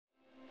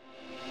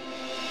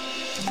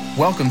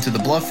Welcome to the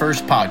Bluff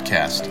First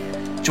Podcast.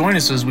 Join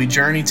us as we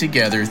journey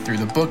together through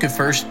the book of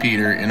 1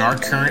 Peter in our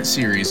current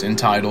series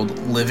entitled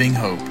Living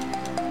Hope.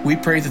 We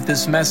pray that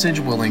this message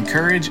will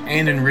encourage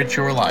and enrich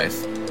your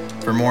life.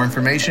 For more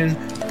information,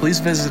 please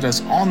visit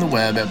us on the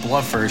web at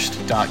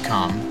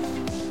blufffirst.com.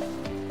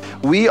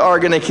 We are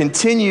going to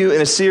continue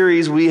in a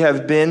series we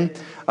have been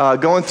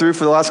going through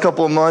for the last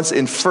couple of months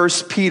in 1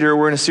 Peter.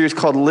 We're in a series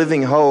called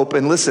Living Hope.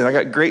 And listen, I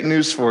got great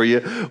news for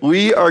you.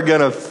 We are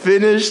going to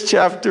finish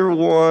chapter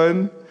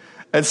 1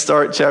 and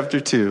start chapter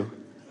 2.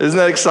 Isn't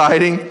that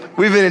exciting?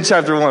 We've been in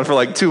chapter 1 for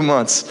like 2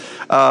 months,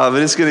 but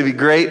it's going to be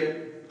great.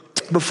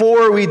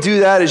 Before we do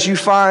that, as you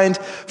find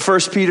 1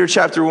 Peter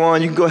chapter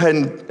 1, you can go ahead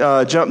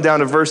and jump down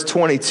to verse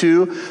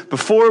 22.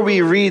 Before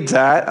we read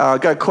that, I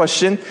got a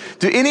question.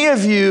 Do any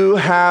of you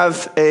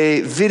have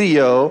a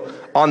video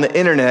on the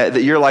internet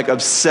that you're like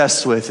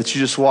obsessed with, that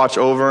you just watch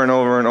over and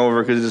over and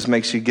over because it just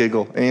makes you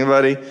giggle?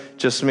 Anybody?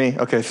 Just me?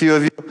 Okay, a few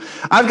of you.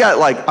 I've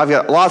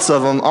got lots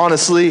of them,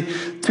 honestly.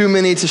 Too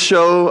many to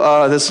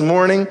show this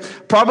morning.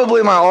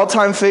 Probably my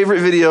all-time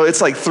favorite video.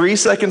 It's like 3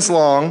 seconds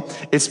long.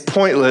 It's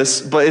pointless,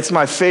 but it's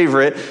my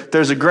favorite.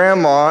 There's a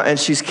grandma, and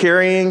she's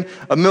carrying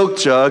a milk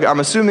jug. I'm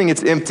assuming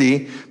it's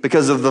empty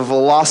because of the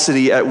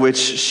velocity at which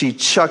she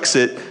chucks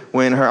it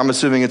when I'm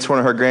assuming it's one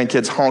of her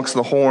grandkids honks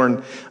the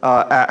horn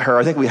at her.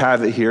 I think we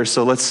have it here.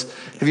 So have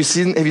you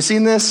seen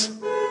this?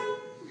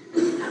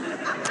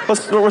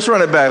 Let's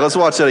run it back. Let's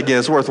watch that again.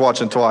 It's worth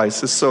watching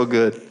twice. It's so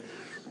good.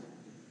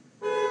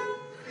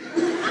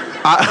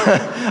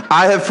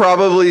 I have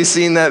probably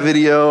seen that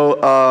video,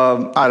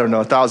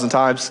 1,000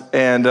 times.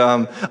 And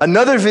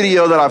another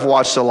video that I've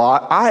watched a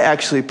lot, I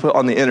actually put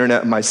on the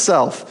internet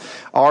myself.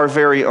 Our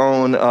very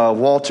own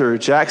Walter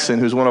Jackson,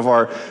 who's one of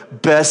our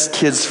best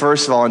Kids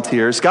First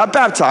volunteers, got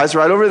baptized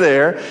right over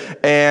there.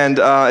 And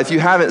if you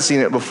haven't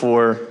seen it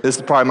before, this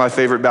is probably my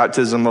favorite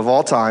baptism of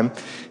all time.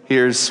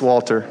 Here's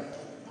Walter.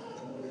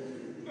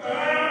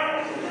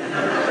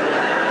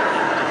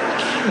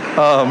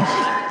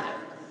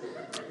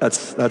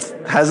 That's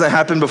hasn't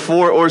happened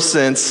before or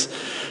since.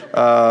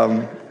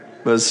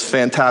 Was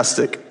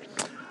fantastic.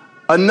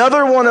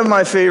 Another one of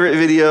my favorite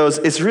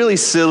videos, it's really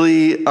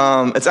silly.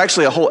 It's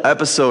actually a whole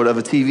episode of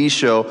a TV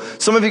show.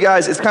 Some of you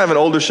guys, it's kind of an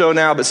older show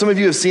now, but some of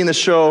you have seen the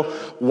show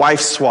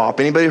Wife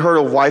Swap. Anybody heard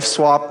of Wife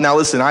Swap? Now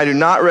listen, I do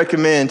not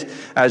recommend,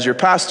 as your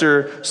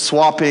pastor,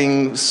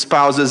 swapping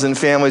spouses and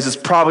families. It's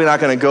probably not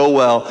going to go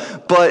well.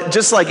 But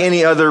just like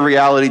any other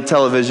reality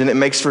television, it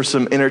makes for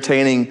some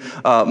entertaining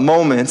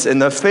moments.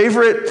 And the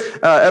favorite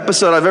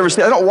episode I've ever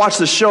seen, I don't watch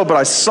the show, but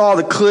I saw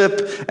the clip,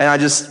 and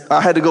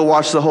I had to go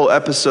watch the whole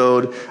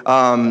episode.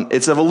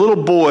 It's of a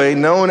little boy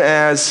known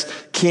as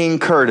King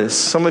Curtis.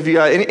 Some of you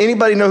guys,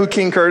 anybody know who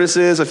King Curtis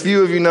is? A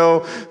few of you know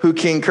who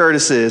King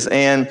Curtis is.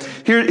 And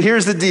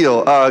here's the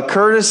deal.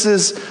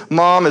 Curtis's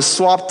mom is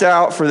swapped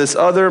out for this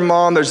other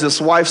mom. There's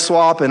this wife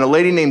swap, and a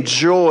lady named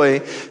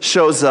Joy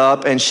shows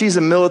up, and she's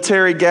a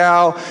military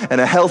gal and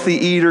a healthy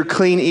eater,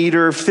 clean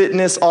eater,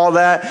 fitness, all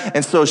that.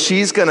 And so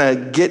she's going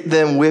to get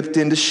them whipped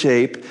into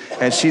shape,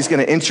 and she's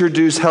going to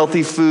introduce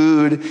healthy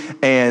food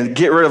and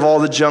get rid of all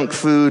the junk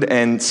food.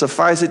 And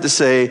suffice it to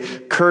say,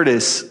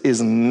 Curtis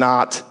is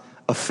not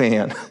a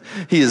fan.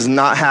 He is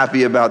not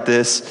happy about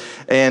this.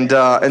 And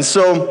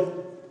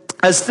so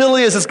as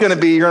silly as it's going to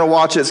be, you're going to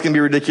watch it, it's going to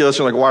be ridiculous.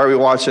 You're like, why are we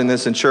watching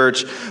this in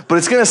church? But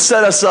it's going to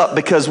set us up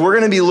because we're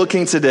going to be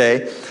looking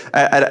today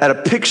at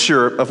a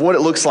picture of what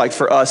it looks like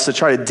for us to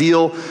try to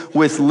deal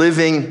with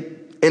living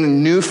in a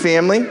new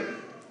family.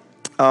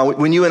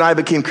 When you and I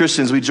became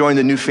Christians, we joined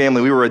a new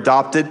family. We were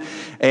adopted.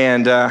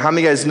 And how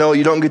many of you guys know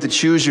you don't get to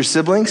choose your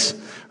siblings?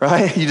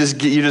 Right? You're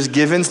just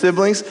given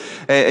siblings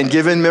and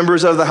given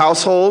members of the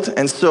household.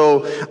 And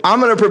so I'm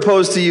going to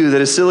propose to you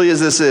that, as silly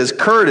as this is,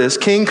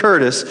 King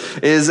Curtis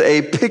is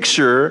a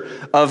picture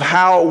of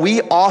how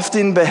we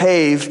often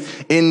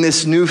behave in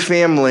this new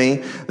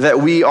family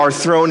that we are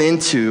thrown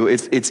into.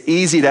 It's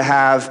easy to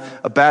have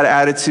a bad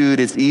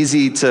attitude. It's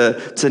easy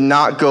to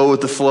not go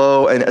with the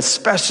flow, and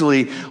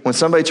especially when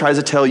somebody tries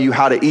to tell you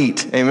how to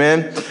eat.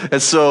 Amen?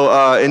 And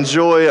so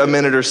enjoy a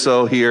minute or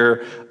so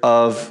here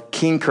of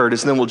King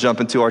Curtis, and then we'll jump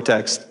into our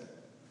text.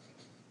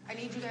 I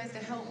need you guys to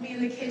help me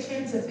in the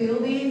kitchen to fill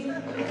these.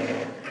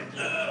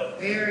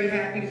 Very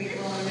happy to be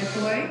blowing this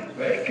away.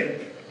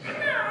 Bacon. No,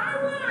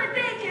 I want my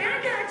bacon. I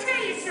gotta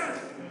tell you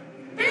something.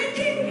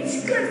 Bacon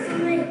is good for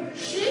me.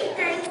 She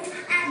thinks,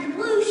 as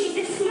Blue, she's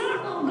a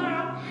smart little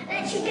girl,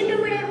 that she can do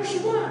whatever she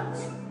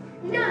wants.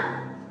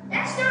 No,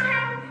 that's not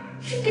how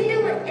she can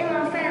do it in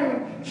my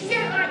family. She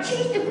acts like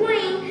she's the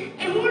queen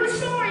and we're the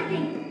sorry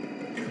people.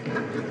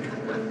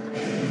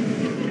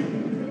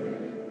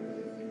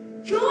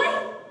 Joy,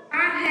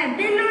 I have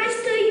been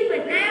nice to you,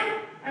 but now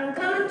I'm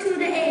coming to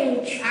the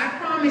edge. I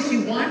promise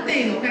you one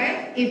thing,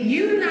 okay? If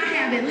you do not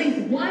have at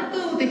least one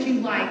food that you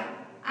like,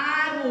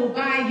 I will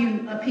buy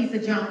you a piece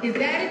of junk. Is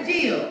that a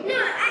deal? No,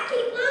 I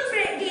keep losing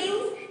at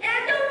games, and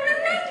I don't want to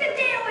make the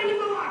deal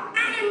anymore.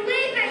 I am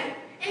leaving,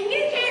 and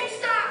you can't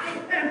stop me.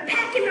 I'm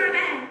packing my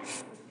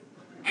bags.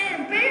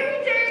 And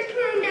very, very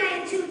prone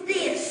to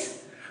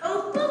this.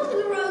 Oh, both in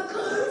the road,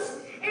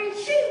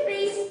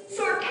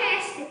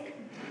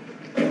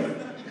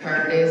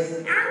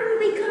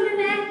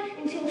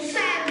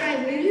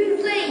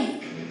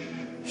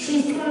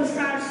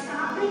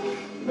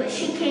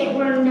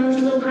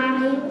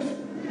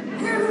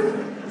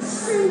 girls.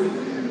 See,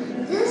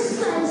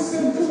 this guy's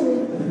a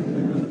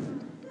boy.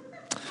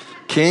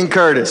 King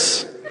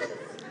Curtis.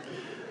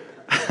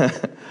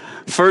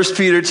 1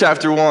 Peter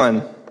chapter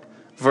 1,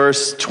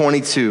 verse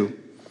 22.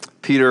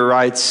 Peter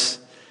writes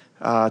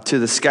to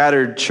the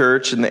scattered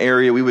church in the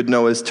area we would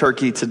know as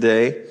Turkey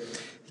today.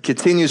 He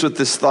continues with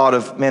this thought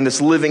of, man, this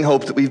living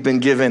hope that we've been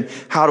given.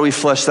 How do we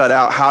flesh that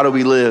out? How do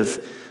we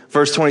live?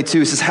 Verse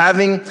 22 says,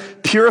 having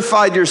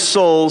purified your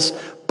souls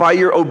by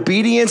your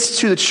obedience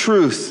to the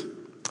truth,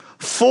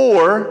 what's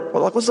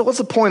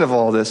the point of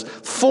all this?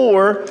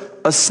 For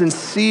a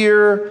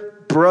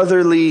sincere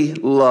brotherly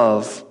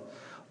love.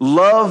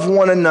 Love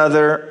one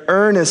another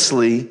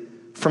earnestly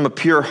from a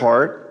pure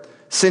heart,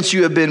 since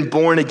you have been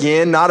born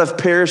again, not of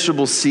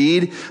perishable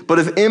seed, but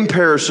of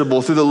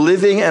imperishable, through the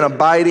living and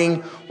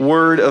abiding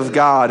word of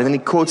God. And then he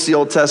quotes the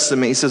Old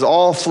Testament. He says,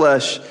 all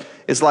flesh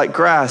is like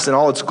grass, and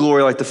all its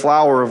glory like the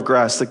flower of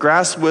grass. The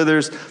grass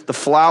withers, the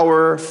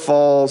flower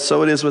falls,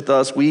 so it is with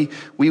us. We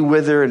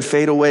wither and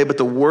fade away, but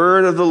the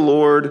word of the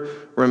Lord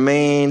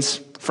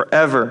remains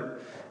forever.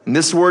 And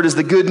this word is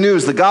the good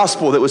news, the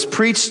gospel that was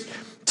preached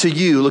to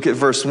you. Look at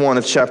verse 1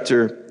 of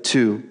chapter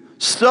 2.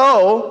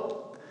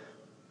 So,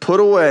 put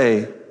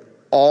away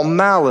all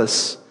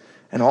malice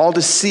and all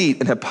deceit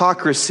and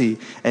hypocrisy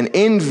and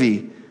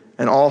envy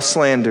and all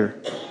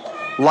slander.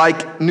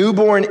 Like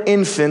newborn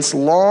infants,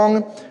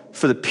 long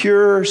for the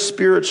pure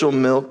spiritual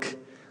milk,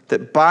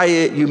 that by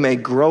it you may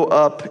grow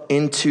up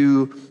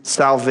into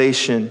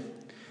salvation,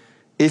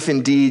 if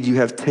indeed you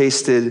have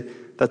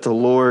tasted that the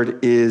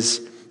Lord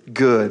is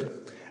good.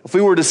 If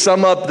we were to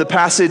sum up the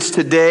passage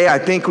today, I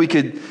think we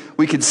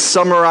could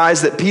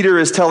summarize that Peter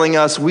is telling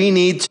us we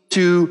need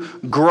to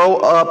grow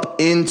up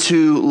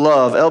into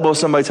love. Elbow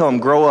somebody, tell them,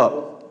 grow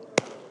up.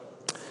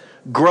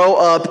 Grow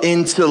up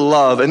into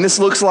love. And this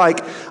looks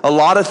like a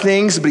lot of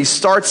things, but he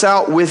starts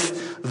out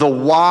with the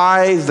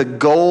why, the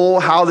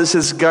goal, how this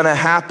is going to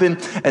happen.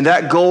 And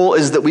that goal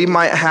is that we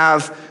might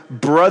have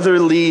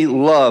brotherly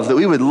love, that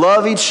we would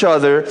love each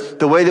other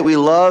the way that we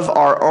love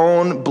our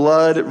own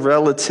blood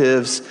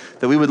relatives,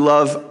 that we would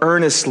love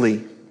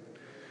earnestly.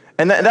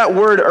 And that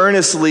word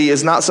earnestly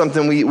is not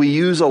something we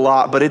use a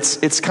lot, but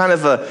it's kind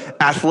of an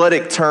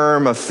athletic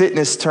term, a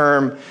fitness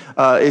term,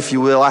 if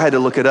you will. I had to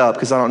look it up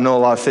because I don't know a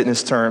lot of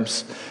fitness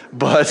terms.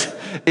 But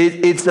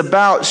it's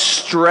about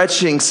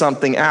stretching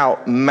something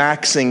out,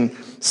 maxing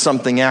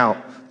something out.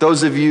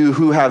 Those of you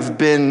who have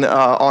been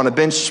on a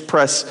bench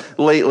press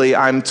lately,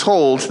 I'm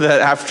told that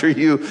after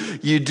you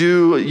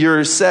do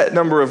your set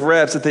number of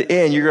reps at the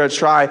end, you're going to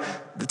try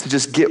to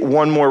just get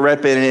one more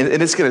rep in,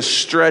 and it's going to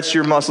stretch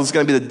your muscles. It's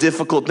going to be the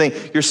difficult thing.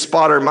 Your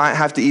spotter might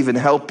have to even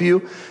help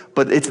you,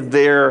 but it's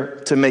there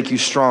to make you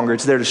stronger.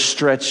 It's there to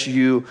stretch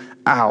you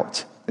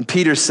out. And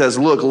Peter says,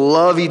 look,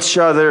 love each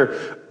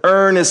other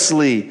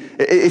earnestly.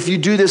 If you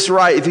do this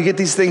right, if you get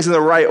these things in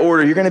the right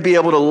order, you're going to be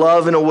able to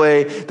love in a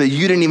way that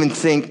you didn't even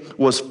think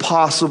was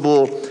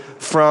possible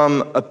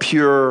from a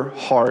pure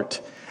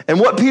heart. And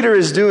what Peter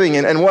is doing,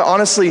 and what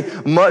honestly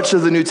much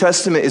of the New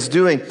Testament is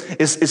doing,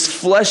 is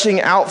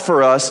fleshing out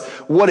for us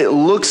what it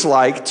looks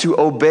like to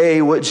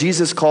obey what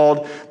Jesus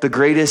called the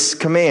greatest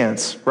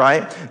commands,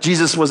 right?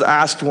 Jesus was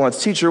asked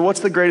once, teacher,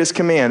 what's the greatest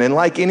command? And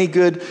like any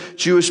good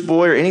Jewish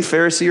boy or any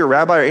Pharisee or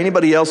rabbi or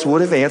anybody else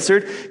would have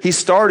answered, he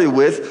started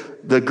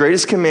with, the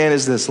greatest command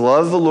is this: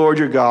 love the Lord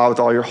your God with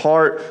all your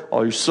heart,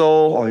 all your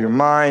soul, all your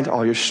mind,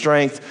 all your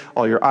strength,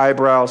 all your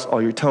eyebrows,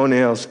 all your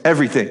toenails,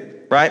 everything,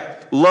 right?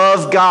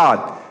 Love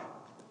God.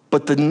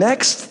 But the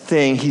next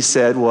thing he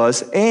said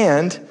was,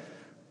 and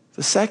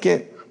the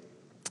second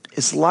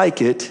is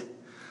like it,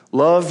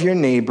 love your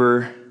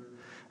neighbor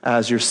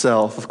as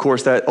yourself. Of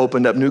course, that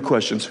opened up new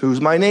questions.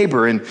 Who's my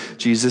neighbor? And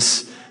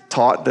Jesus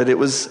taught that it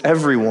was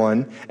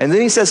everyone. And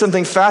then he says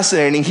something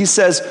fascinating. He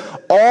says,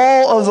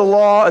 all of the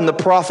law and the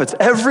prophets,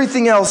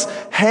 everything else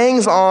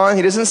hangs on,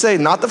 he doesn't say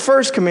not the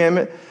first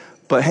commandment,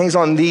 but hangs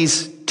on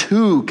these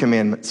two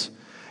commandments.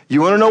 You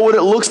want to know what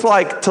it looks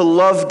like to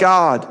love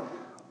God?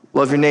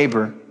 Love your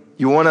neighbor.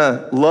 You want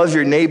to love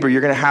your neighbor,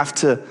 you're going to have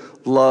to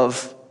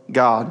love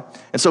God.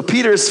 And so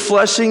Peter is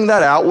fleshing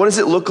that out. What does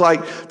it look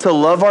like to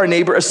love our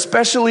neighbor,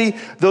 especially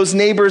those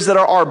neighbors that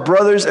are our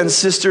brothers and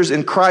sisters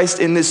in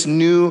Christ in this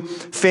new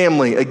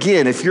family?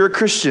 Again, if you're a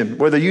Christian,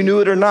 whether you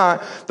knew it or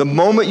not, the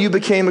moment you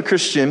became a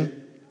Christian,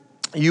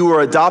 you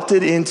were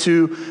adopted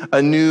into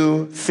a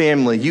new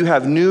family. You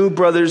have new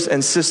brothers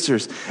and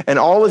sisters. And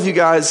all of you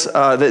guys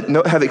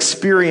that have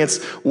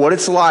experienced what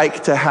it's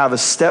like to have a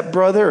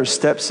stepbrother or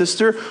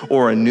stepsister,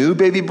 or a new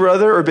baby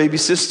brother or baby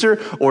sister,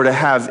 or to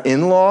have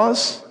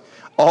in-laws,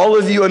 all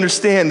of you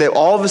understand that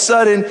all of a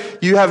sudden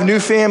you have a new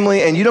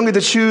family and you don't get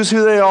to choose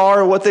who they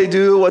are, what they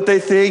do, what they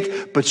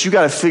think, but you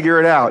got to figure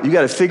it out. You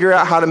got to figure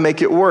out how to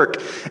make it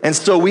work. And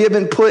so we have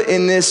been put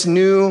in this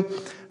new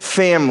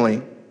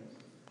family,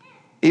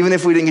 even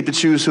if we didn't get to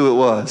choose who it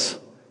was.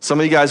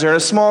 Some of you guys are in a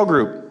small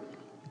group.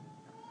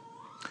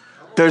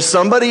 There's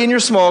somebody in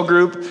your small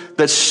group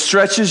that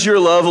stretches your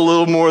love a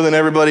little more than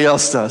everybody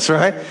else does,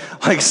 right?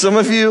 Like some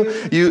of you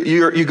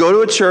go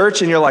to a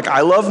church and you're like,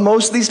 I love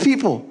most of these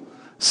people.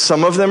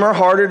 Some of them are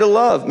harder to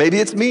love. Maybe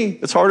it's me.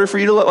 It's harder for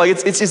you to love. Like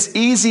it's just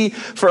easy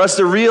for us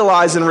to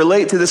realize and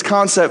relate to this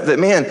concept that,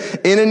 man,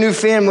 in a new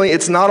family,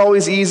 it's not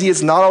always easy.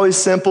 It's not always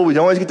simple. We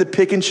don't always get to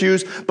pick and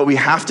choose, but we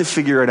have to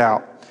figure it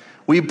out.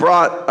 We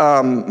brought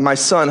my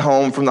son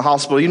home from the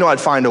hospital. You know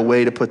I'd find a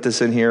way to put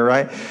this in here,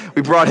 right?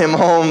 We brought him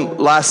home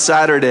last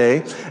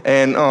Saturday,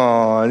 and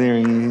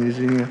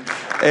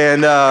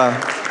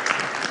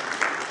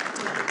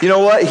you know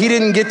what? He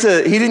didn't get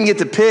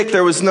to pick.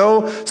 There was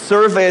no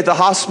survey at the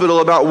hospital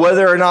about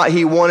whether or not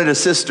he wanted a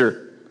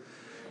sister.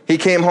 He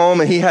came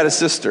home and he had a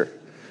sister,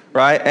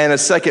 right? And a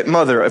second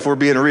mother, if we're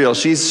being real.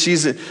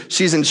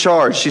 She's in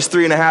charge. She's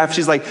 3.5.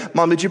 She's like,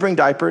 Mom, did you bring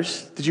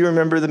diapers? Did you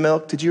remember the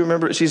milk? Did you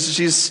remember?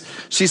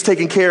 She's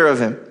taking care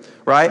of him,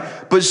 right?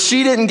 But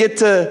she didn't get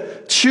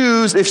to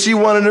choose if she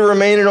wanted to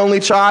remain an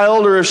only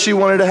child or if she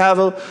wanted to have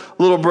a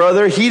little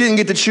brother. He didn't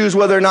get to choose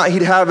whether or not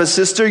he'd have a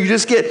sister. You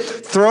just get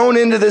thrown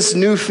into this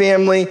new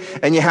family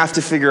and you have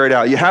to figure it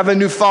out. You have a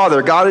new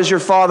father. God is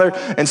your father.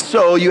 And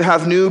so you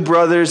have new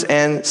brothers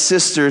and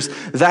sisters.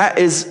 That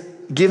is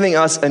giving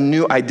us a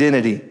new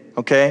identity,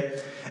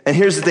 okay? And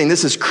here's the thing.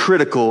 This is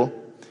critical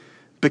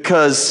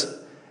because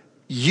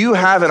you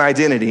have an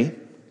identity.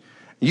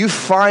 You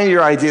find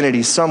your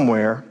identity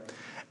somewhere.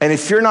 And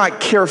if you're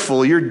not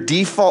careful, your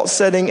default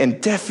setting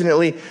and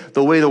definitely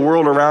the way the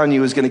world around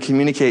you is going to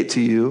communicate to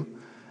you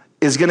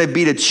is going to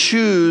be to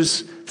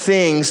choose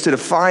things to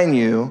define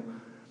you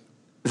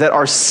that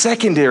are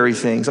secondary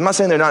things. I'm not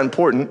saying they're not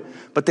important,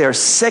 but they are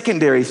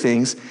secondary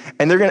things.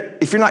 And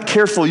if you're not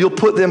careful, you'll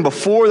put them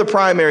before the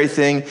primary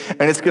thing,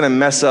 and it's going to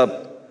mess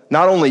up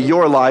not only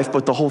your life,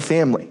 but the whole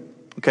family,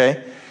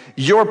 okay?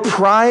 Your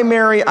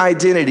primary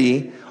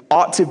identity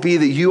ought to be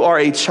that you are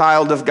a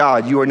child of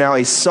God. You are now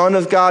a son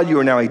of God. You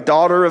are now a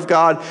daughter of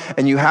God,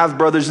 and you have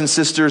brothers and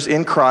sisters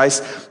in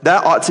Christ.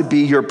 That ought to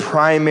be your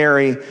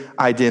primary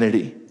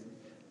identity.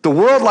 The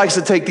world likes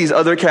to take these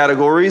other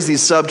categories,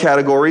 these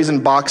subcategories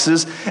and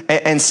boxes,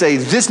 and say,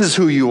 this is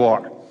who you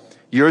are.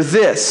 You're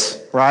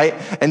this, right?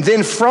 And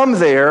then from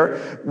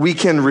there, we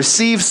can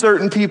receive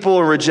certain people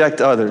and reject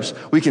others.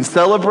 We can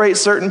celebrate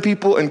certain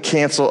people and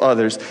cancel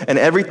others. And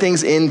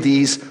everything's in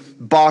these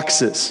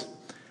boxes.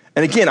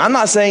 And again, I'm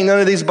not saying none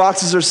of these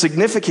boxes are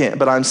significant,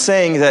 but I'm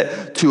saying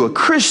that to a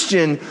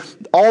Christian,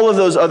 all of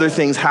those other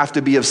things have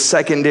to be of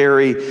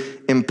secondary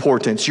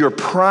importance. Your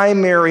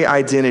primary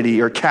identity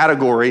or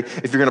category,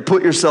 if you're going to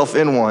put yourself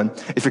in one,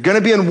 if you're going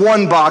to be in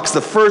one box,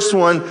 the first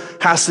one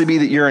has to be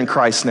that you're in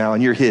Christ now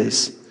and you're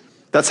his.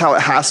 That's how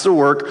it has to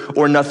work,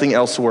 or nothing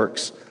else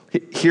works.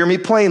 Hear me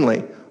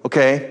plainly,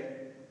 okay?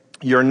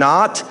 You're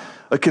not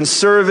a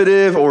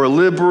conservative or a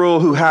liberal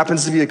who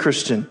happens to be a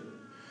Christian.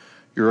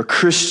 You're a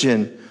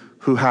Christian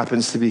who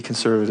happens to be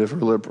conservative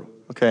or liberal,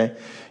 okay?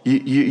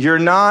 You're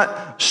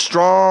not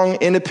strong,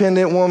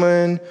 independent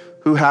woman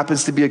who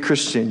happens to be a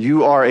Christian.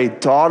 You are a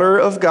daughter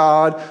of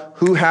God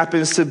who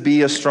happens to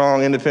be a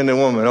strong, independent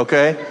woman,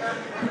 okay?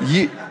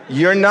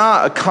 You're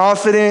not a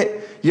confident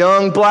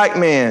young black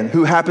man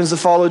who happens to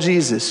follow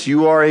Jesus.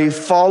 You are a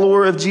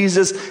follower of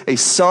Jesus, a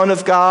son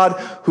of God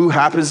who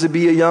happens to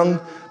be a young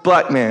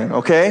black man,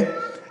 okay?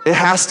 It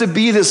has to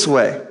be this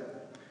way.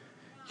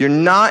 You're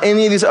not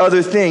any of these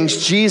other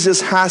things.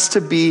 Jesus has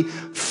to be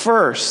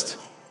first.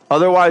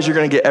 Otherwise, you're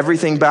going to get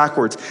everything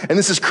backwards. And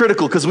this is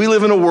critical because we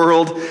live in a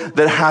world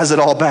that has it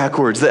all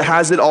backwards, that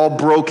has it all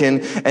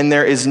broken, and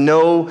there is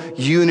no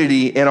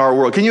unity in our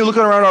world. Can you look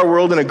around our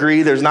world and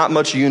agree there's not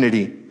much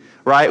unity,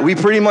 right? We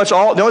pretty much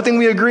all, the only thing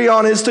we agree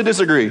on is to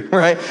disagree,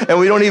 right? And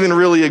we don't even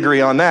really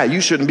agree on that. You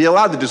shouldn't be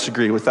allowed to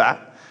disagree with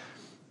that.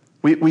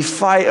 We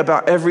fight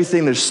about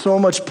everything. There's so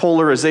much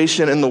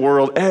polarization in the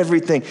world.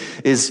 Everything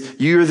is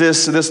you're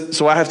this,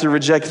 so I have to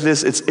reject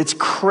this. It's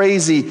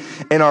crazy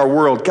in our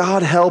world.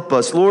 God help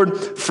us. Lord,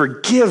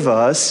 forgive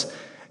us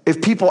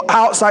if people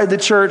outside the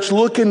church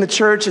look in the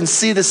church and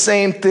see the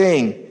same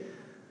thing.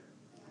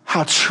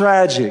 How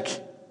tragic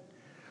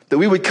that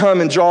we would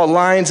come and draw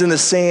lines in the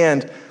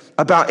sand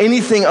about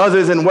anything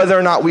other than whether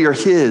or not we are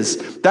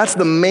his. That's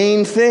the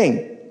main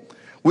thing.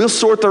 We'll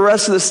sort the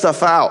rest of this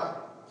stuff out.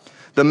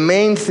 The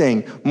main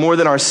thing, more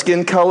than our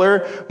skin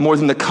color, more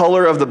than the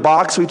color of the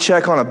box we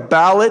check on a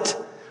ballot,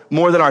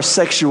 more than our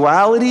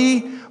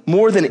sexuality,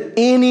 more than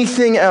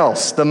anything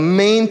else, the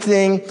main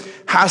thing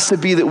has to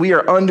be that we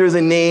are under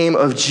the name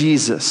of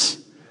Jesus.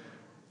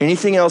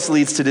 Anything else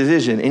leads to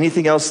division.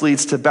 Anything else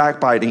leads to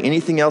backbiting.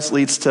 Anything else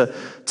leads to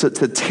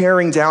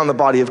tearing down the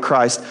body of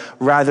Christ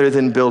rather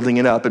than building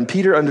it up. And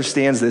Peter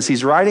understands this.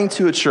 He's writing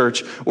to a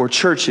church or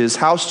churches,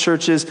 house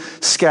churches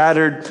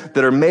scattered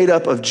that are made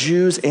up of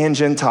Jews and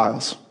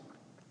Gentiles.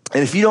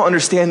 And if you don't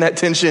understand that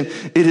tension,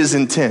 it is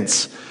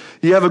intense.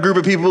 You have a group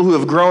of people who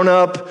have grown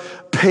up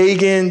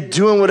pagan,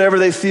 doing whatever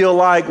they feel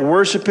like,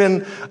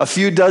 worshiping a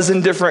few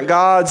dozen different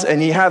gods,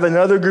 and you have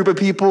another group of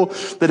people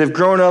that have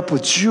grown up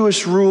with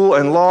Jewish rule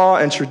and law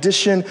and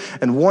tradition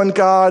and one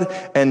God,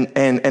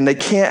 and they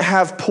can't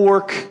have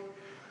pork.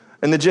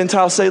 And the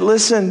Gentiles say,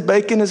 listen,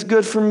 bacon is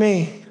good for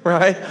me,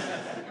 right?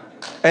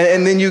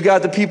 And then you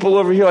got the people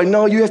over here like,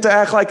 no, you have to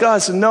act like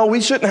us. And no,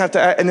 we shouldn't have to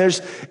act. And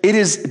it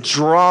is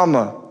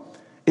drama.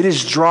 It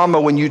is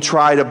drama when you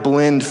try to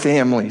blend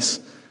families,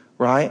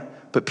 right?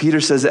 But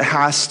Peter says it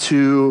has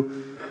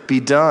to be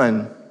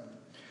done.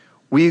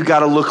 We've got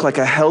to look like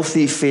a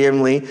healthy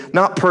family,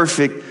 not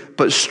perfect,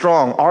 but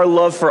strong. Our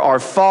love for our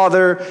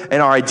Father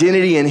and our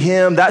identity in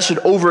Him, that should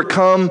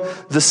overcome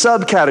the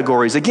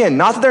subcategories. Again,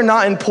 not that they're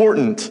not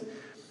important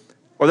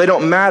or they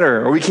don't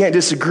matter or we can't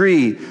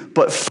disagree,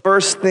 but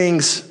first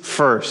things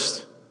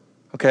first,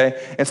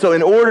 okay? And so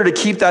in order to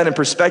keep that in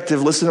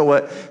perspective, listen to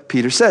what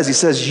Peter says. He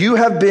says, you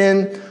have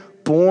been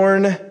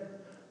born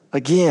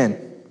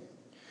again.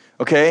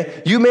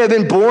 Okay, you may have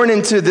been born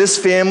into this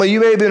family. You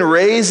may have been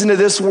raised into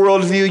this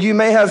worldview. You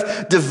may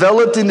have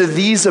developed into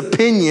these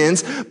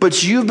opinions,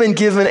 but you've been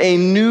given a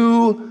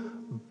new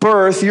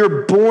birth.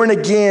 You're born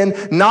again,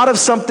 not of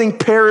something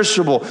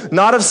perishable,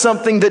 not of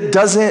something that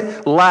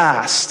doesn't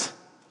last.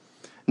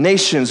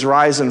 Nations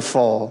rise and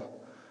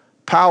fall.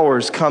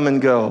 Powers come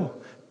and go.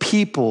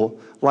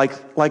 People, like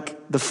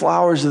the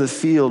flowers of the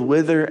field,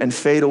 wither and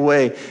fade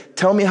away.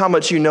 Tell me how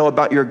much you know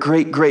about your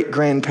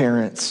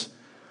great-great-grandparents.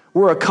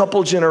 We're a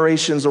couple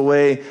generations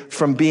away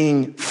from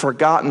being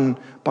forgotten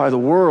by the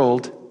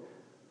world,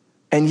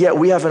 and yet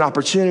we have an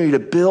opportunity to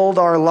build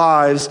our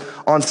lives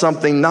on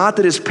something not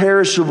that is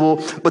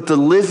perishable, but the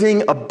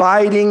living,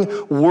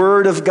 abiding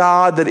Word of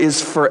God that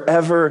is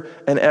forever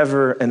and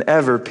ever and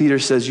ever. Peter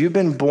says, you've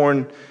been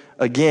born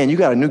again. You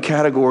got a new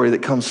category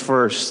that comes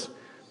first.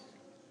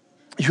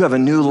 You have a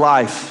new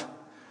life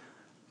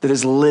that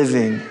is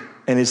living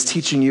and is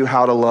teaching you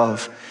how to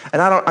love.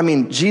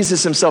 And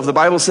Jesus himself, the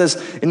Bible says,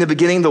 in the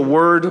beginning, the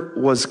Word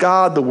was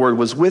God, the Word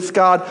was with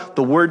God,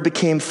 the Word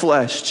became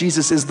flesh.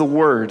 Jesus is the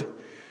Word.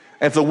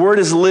 And if the Word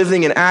is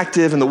living and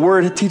active and the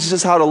Word teaches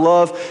us how to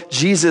love,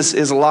 Jesus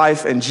is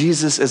life and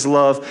Jesus is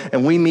love.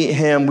 And we meet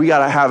Him, we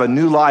gotta have a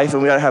new life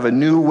and we gotta have a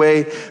new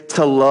way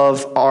to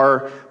love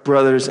our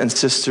brothers and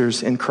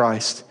sisters in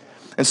Christ.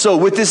 And so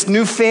with this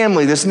new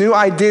family, this new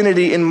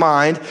identity in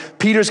mind,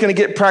 Peter's going to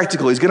get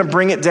practical. He's going to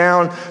bring it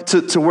down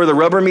to where the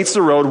rubber meets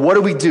the road. What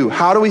do we do?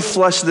 How do we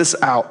flesh this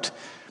out?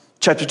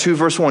 Chapter 2,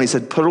 verse 1, he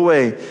said, put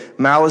away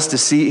malice,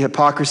 deceit,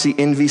 hypocrisy,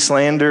 envy,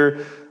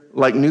 slander.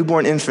 Like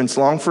newborn infants,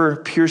 long for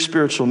pure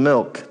spiritual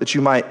milk, that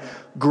you might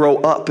grow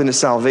up into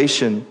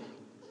salvation.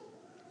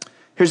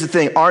 Here's the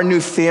thing. Our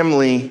new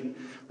family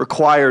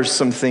requires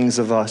some things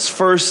of us.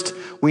 First,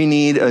 we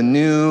need a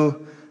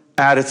new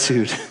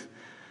attitude.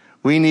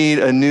 We need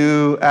a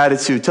new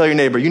attitude. Tell your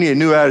neighbor, you need a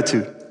new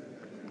attitude.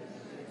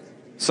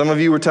 Some of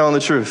you were telling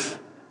the truth.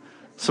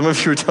 Some of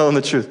you were telling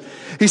the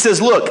truth. He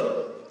says,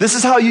 look, this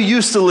is how you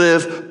used to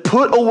live.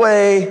 Put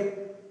away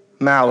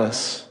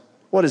malice.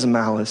 What is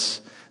malice?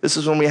 This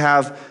is when we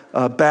have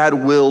bad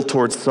will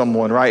towards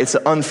someone, right? It's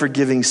an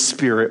unforgiving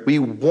spirit. We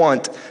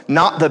want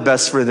not the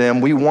best for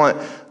them. We want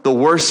the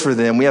worst for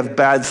them. We have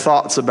bad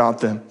thoughts about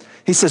them.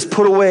 He says,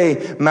 put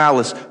away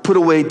malice. Put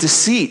away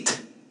deceit.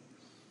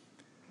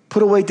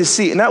 Put away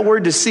deceit. And that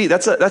word deceit,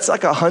 that's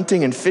like a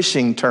hunting and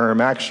fishing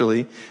term,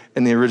 actually,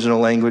 in the original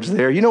language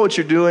there. You know what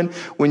you're doing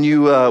when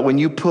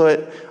you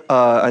put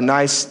a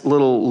nice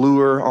little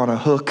lure on a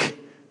hook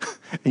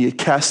and you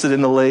cast it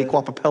in the lake,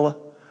 Wapapella?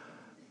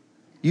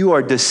 You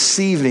are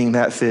deceiving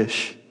that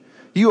fish.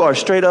 You are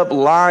straight up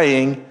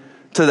lying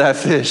to that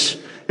fish.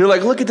 You're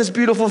like, look at this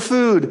beautiful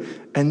food.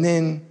 And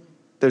then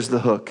there's the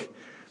hook.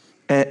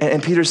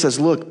 And Peter says,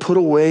 look, put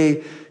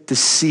away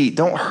deceit.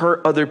 Don't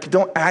hurt other people.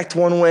 Don't act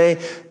one way,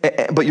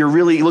 but you're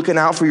really looking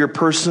out for your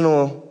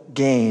personal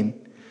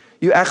gain.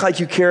 You act like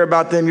you care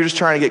about them. You're just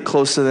trying to get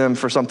close to them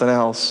for something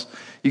else.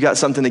 You got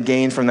something to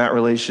gain from that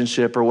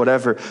relationship or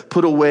whatever.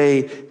 Put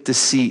away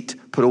deceit.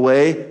 Put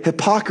away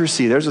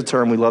hypocrisy. There's a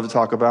term we love to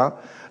talk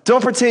about.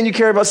 Don't pretend you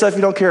care about stuff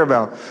you don't care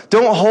about.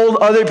 Don't hold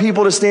other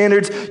people to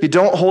standards you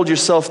don't hold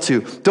yourself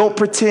to. Don't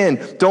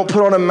pretend. Don't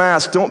put on a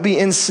mask. Don't be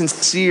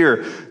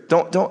insincere.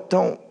 Don't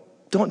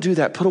do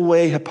that. Put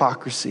away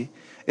hypocrisy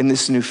in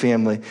this new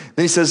family.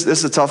 Then he says, this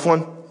is a tough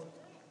one.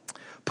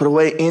 Put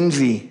away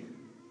envy.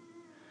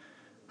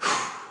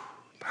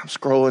 I'm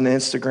scrolling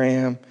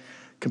Instagram,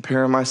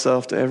 comparing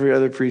myself to every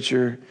other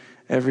preacher,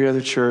 every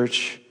other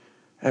church,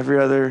 every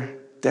other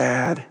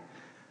dad.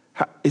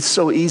 It's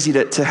so easy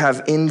to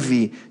have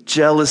envy,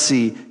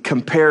 jealousy,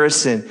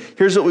 comparison.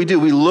 Here's what we do.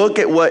 We look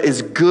at what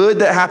is good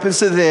that happens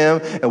to them,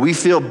 and we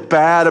feel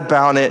bad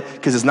about it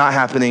because it's not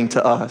happening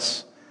to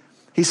us.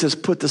 He says,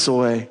 put this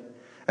away.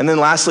 And then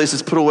lastly, he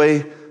says, put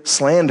away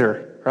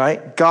slander,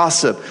 right?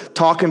 Gossip,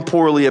 talking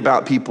poorly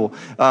about people.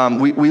 And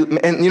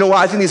you know what?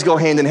 I think these go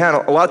hand in hand.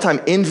 A lot of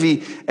time,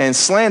 envy and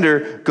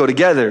slander go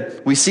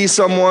together. We see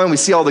someone, we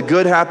see all the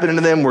good happening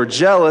to them, we're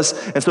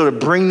jealous, and so to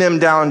bring them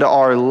down to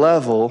our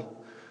level,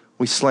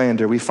 we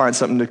slander. We find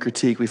something to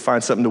critique. We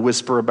find something to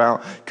whisper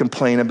about,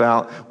 complain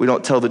about. We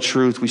don't tell the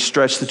truth. We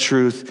stretch the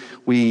truth.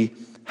 We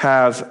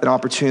have an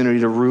opportunity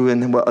to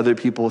ruin what other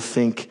people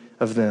think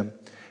of them.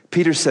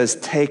 Peter says,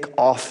 take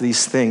off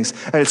these things.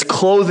 And it's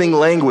clothing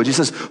language. He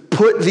says,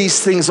 put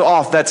these things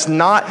off. That's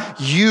not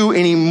you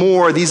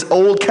anymore. These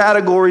old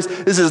categories,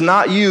 this is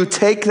not you.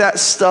 Take that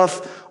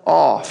stuff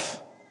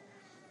off.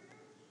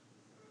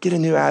 Get a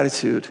new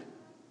attitude.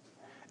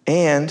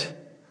 And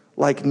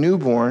like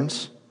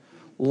newborns,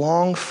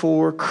 long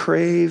for,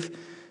 crave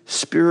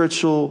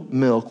spiritual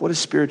milk. What is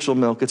spiritual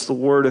milk? It's the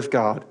word of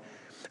God.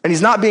 And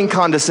he's not being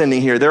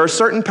condescending here. There are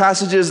certain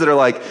passages that are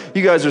like,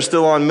 you guys are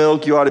still on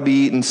milk, you ought to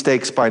be eating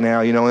steaks by now,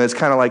 and it's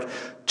kind of like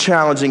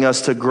challenging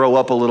us to grow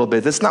up a little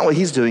bit. That's not what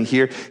he's doing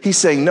here. He's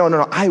saying, no,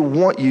 I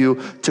want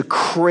you to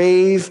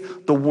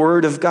crave the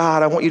word of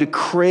God. I want you to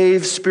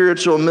crave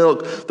spiritual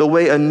milk the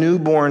way a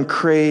newborn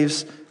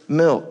craves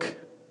milk.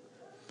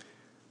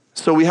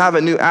 So we have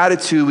a new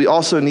attitude. We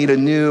also need a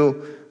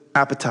new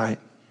appetite.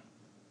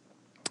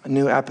 A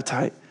new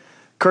appetite.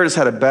 Curtis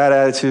had a bad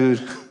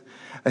attitude.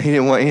 He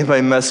didn't want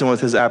anybody messing with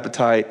his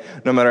appetite.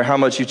 No matter how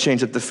much you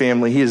change up the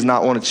family, he does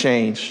not want to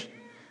change.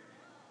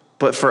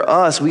 But for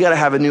us, we got to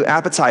have a new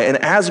appetite. And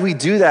as we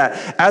do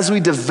that, as we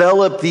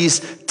develop these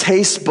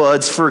taste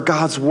buds for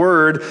God's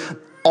word,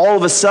 all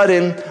of a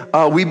sudden,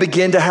 we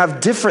begin to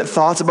have different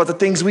thoughts about the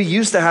things we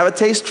used to have a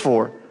taste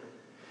for.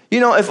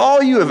 If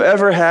all you have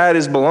ever had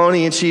is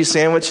bologna and cheese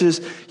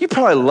sandwiches, you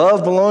probably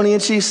love bologna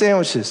and cheese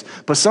sandwiches.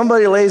 But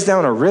somebody lays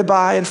down a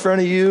ribeye in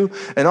front of you,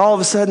 and all of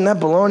a sudden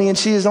that bologna and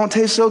cheese don't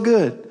taste so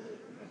good,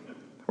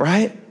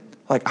 right?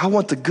 Like, I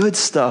want the good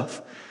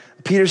stuff.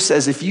 Peter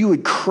says if you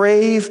would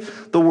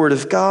crave the word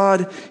of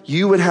God,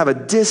 you would have a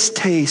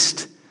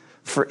distaste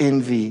for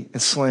envy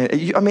and slander.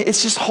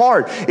 It's just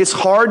hard. It's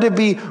hard to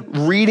be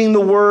reading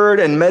the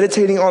word and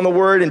meditating on the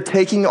word and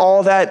taking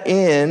all that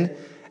in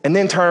and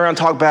then turn around and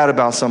talk bad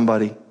about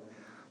somebody.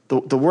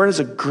 The word is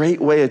a great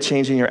way of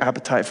changing your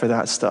appetite for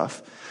that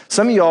stuff.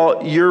 Some of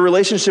y'all, your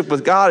relationship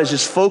with God is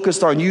just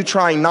focused on you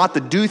trying not to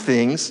do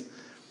things,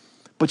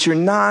 but you're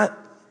not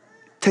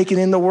taking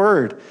in the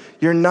word.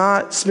 You're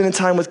not spending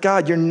time with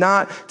God. You're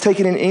not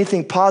taking in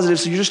anything positive,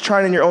 so you're just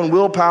trying in your own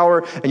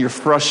willpower, and you're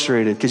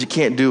frustrated because you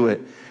can't do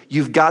it.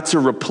 You've got to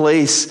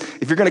replace,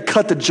 if you're gonna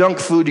cut the junk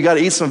food, you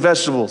gotta eat some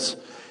vegetables.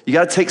 You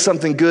got to take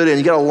something good and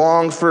you got to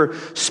long for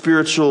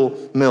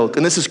spiritual milk.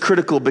 And this is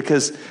critical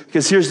because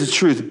here's the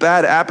truth.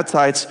 Bad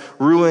appetites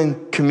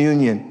ruin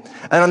communion.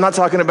 And I'm not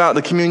talking about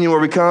the communion where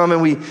we come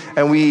and we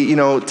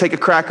take a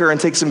cracker and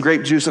take some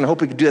grape juice, and I hope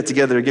we can do that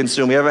together again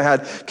soon. We haven't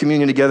had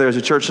communion together as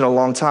a church in a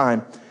long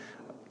time.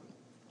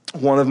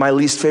 One of my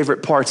least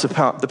favorite parts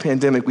about the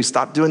pandemic, we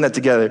stopped doing that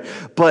together.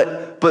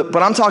 But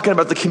I'm talking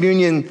about the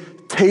communion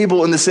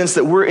table in the sense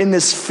that we're in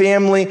this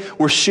family,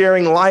 we're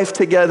sharing life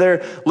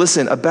together.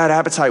 Listen, a bad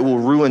appetite will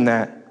ruin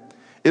that.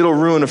 It'll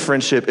ruin a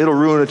friendship. It'll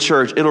ruin a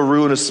church. It'll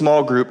ruin a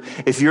small group.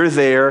 If you're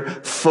there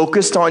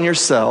focused on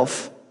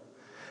yourself,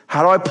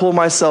 how do I pull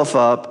myself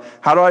up?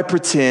 How do I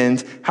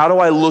pretend? How do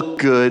I look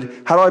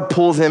good? How do I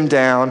pull them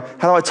down?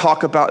 How do I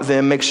talk about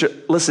them?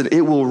 Listen,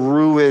 it will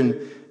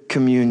ruin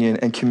communion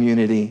and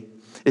community.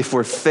 If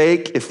we're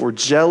fake, if we're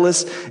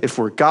jealous, if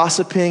we're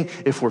gossiping,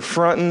 if we're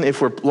fronting,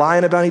 if we're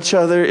lying about each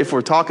other, if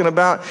we're talking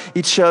about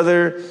each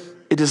other,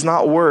 it does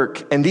not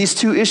work. And these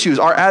two issues,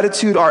 our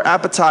attitude, our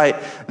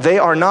appetite, they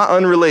are not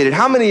unrelated.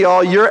 How many of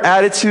y'all, your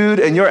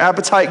attitude and your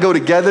appetite go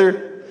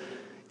together?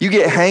 You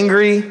get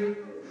hangry.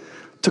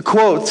 To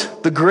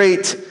quote the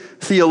great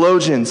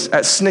theologians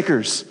at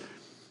Snickers,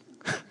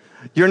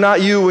 you're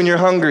not you when you're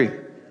hungry,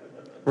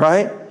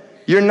 right?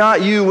 You're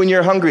not you when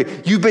you're hungry.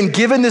 You've been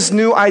given this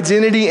new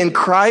identity in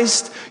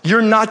Christ.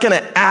 You're not going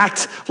to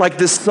act like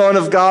this son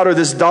of God or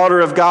this daughter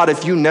of God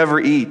if you never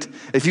eat,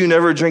 if you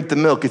never drink the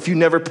milk, if you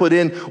never put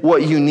in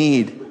what you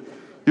need.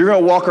 You're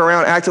going to walk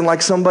around acting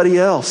like somebody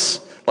else,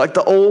 like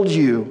the old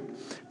you.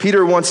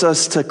 Peter wants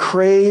us to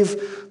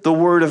crave the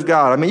word of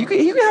God. You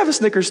can have a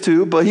Snickers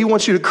too, but he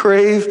wants you to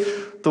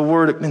crave the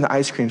word. The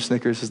ice cream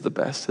Snickers is the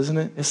best, isn't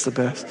it? It's the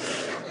best.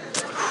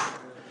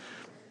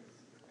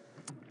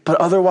 But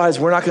otherwise,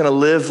 we're not going to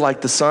live like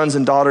the sons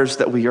and daughters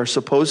that we are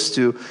supposed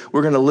to.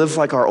 We're going to live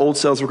like our old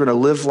selves. We're going to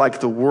live like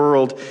the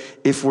world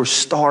if we're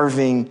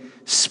starving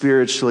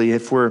spiritually.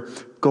 If we're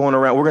going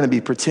around, we're going to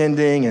be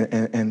pretending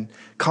and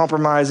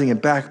compromising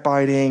and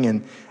backbiting.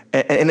 And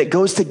it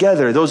goes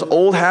together. Those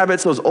old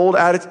habits, those old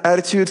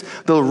attitudes,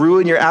 they'll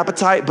ruin your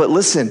appetite. But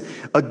listen,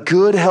 a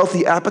good,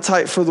 healthy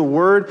appetite for the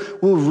word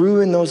will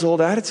ruin those old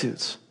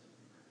attitudes.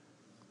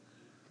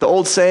 The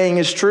old saying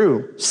is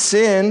true.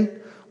 Sin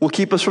will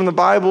keep us from the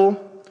Bible,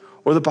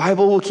 or the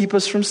Bible will keep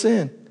us from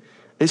sin.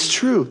 It's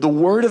true. The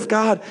word of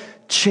God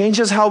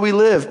changes how we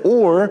live,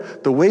 or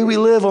the way we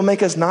live will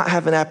make us not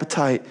have an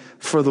appetite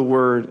for the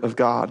word of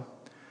God.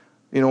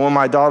 When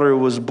my daughter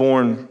was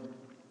born,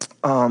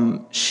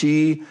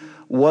 she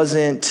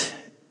wasn't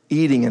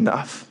eating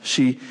enough.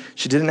 She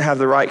didn't have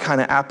the right kind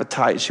of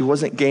appetite. She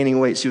wasn't gaining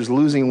weight. She was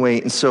losing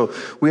weight. And so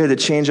we had to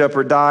change up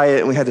her diet,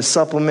 and we had to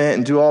supplement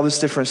and do all this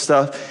different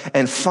stuff.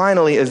 And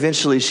finally,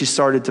 eventually, she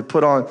started to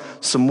put on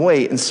some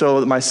weight. And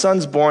so my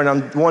son's born.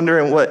 I'm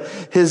wondering what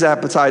his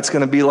appetite's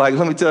going to be like.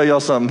 Let me tell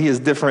y'all something. He is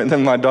different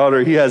than my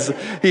daughter. He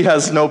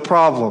has no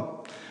problem.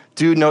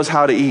 Dude knows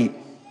how to eat.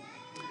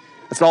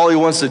 That's all he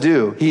wants to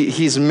do.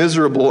 He's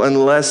miserable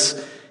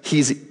unless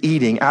he's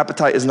eating.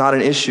 Appetite is not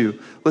an issue.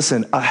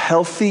 Listen, a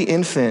healthy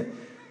infant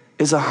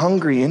is a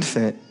hungry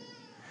infant,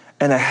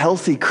 and a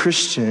healthy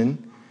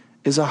Christian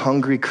is a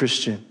hungry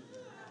Christian.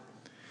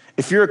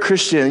 If you're a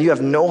Christian and you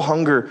have no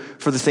hunger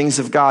for the things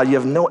of God, you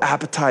have no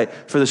appetite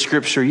for the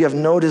scripture, you have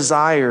no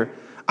desire,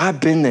 I've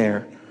been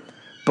there.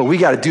 But we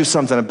got to do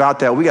something about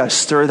that. We got to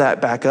stir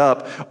that back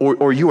up,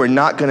 or you are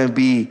not going to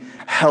be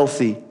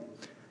healthy.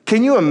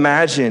 Can you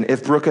imagine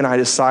if Brooke and I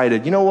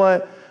decided, you know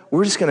what?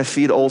 We're just going to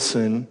feed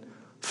Olson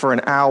for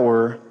an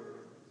hour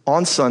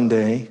on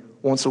Sunday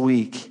once a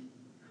week.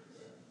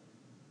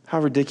 How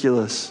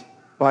ridiculous.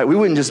 Right? We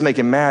wouldn't just make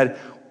him mad.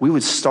 We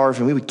would starve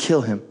him. We would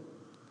kill him.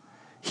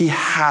 He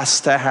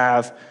has to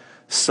have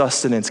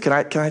sustenance. Can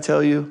I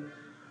tell you?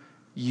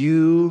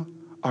 You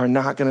are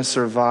not going to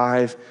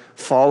survive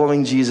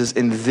following Jesus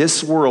in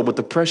this world with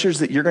the pressures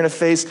that you're going to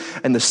face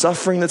and the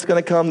suffering that's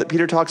going to come that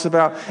Peter talks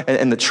about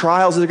and the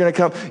trials that are going to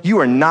come. You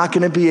are not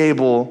going to be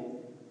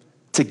able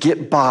to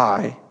get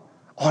by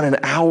on an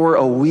hour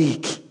a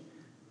week.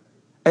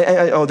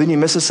 And then you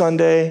miss a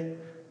Sunday.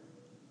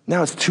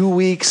 Now it's 2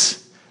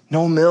 weeks,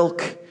 no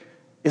milk.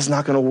 It's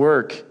not going to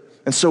work.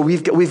 And so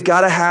we've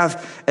got to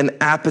have an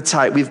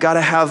appetite. We've got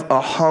to have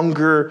a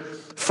hunger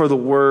for the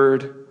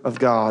word of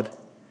God.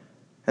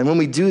 And when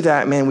we do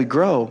that, man, we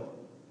grow.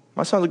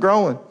 My son's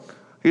growing.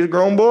 He's a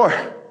grown boy,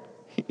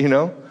 you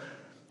know.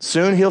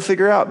 Soon he'll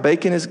figure out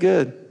bacon is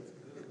good.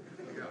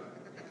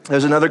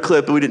 There's another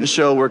clip that we didn't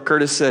show where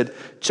Curtis said,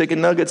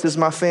 chicken nuggets is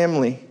my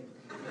family.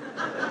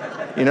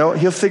 You know,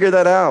 he'll figure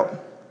that out.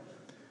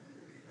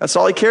 That's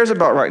all he cares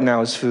about right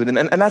now is food. And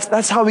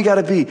that's how we got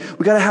to be.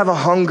 We got to have a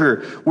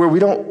hunger where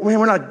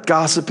we're not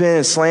gossiping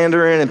and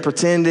slandering and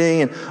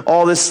pretending and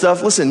all this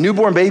stuff. Listen,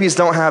 newborn babies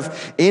don't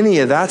have any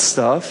of that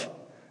stuff.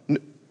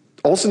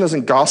 Olson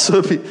doesn't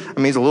gossip.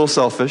 He's a little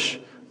selfish,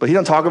 but he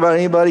don't talk about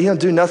anybody. He don't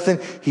do nothing.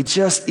 He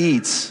just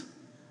eats.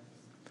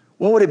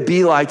 What would it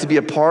be like to be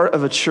a part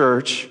of a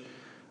church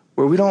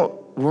where we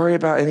don't worry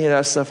about any of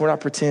that stuff? We're not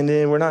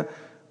pretending. We're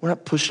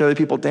not pushing other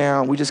people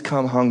down. We just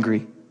come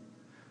hungry.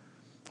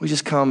 We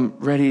just come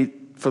ready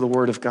for the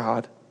word of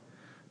God.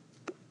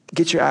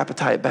 Get your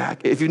appetite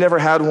back. If you've never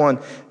had one,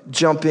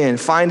 jump in.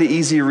 Find an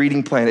easy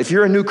reading plan. If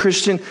you're a new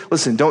Christian,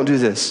 listen, don't do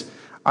this.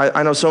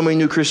 I know so many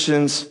new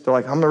Christians, they're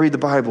like, I'm going to read the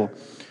Bible.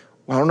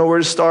 Well, I don't know where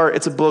to start.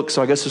 It's a book,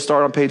 so I guess to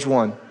start on page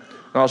 1. And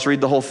I'll just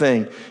read the whole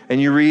thing. And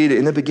you read,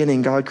 in the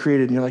beginning, God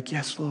created, and you're like,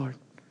 yes, Lord.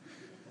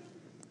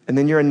 And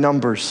then you're in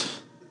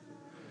Numbers.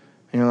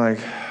 And you're like,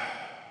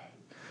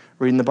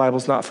 reading the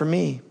Bible's not for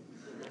me.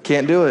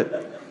 Can't do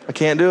it. I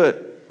can't do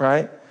it,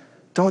 right?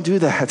 Don't do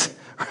that,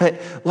 right?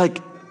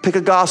 Like, pick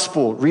a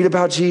gospel. Read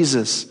about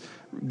Jesus.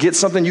 Get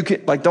something you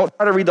can, don't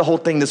try to read the whole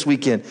thing this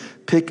weekend.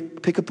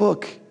 Pick a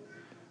book.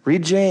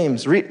 Read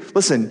James.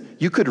 Listen,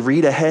 you could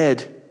read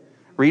ahead.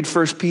 Read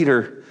 1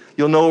 Peter.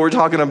 You'll know what we're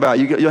talking about.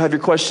 You'll have your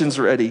questions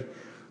ready.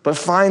 But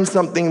find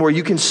something where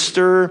you can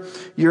stir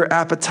your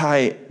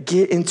appetite.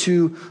 Get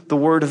into the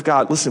Word of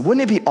God. Listen,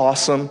 wouldn't it be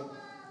awesome?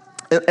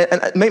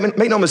 And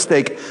make no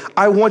mistake,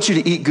 I want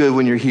you to eat good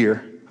when you're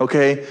here.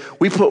 Okay?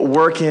 We put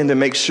work in to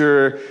make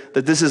sure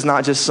that this is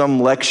not just some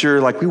lecture.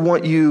 We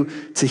want you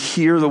to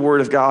hear the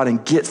word of God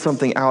and get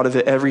something out of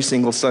it every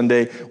single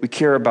Sunday. We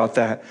care about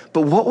that.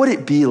 But what would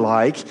it be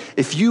like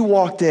if you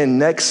walked in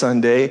next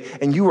Sunday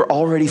and you were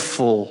already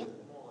full?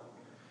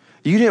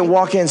 You didn't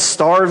walk in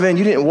starving.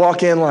 You didn't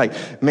walk in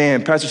like,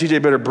 man, Pastor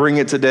TJ better bring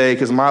it today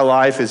because my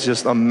life is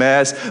just a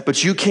mess.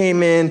 But you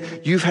came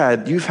in, you've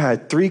had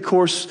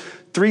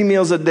 3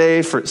 meals a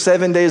day for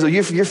 7 days.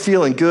 You're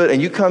feeling good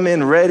and you come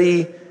in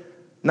ready.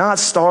 Not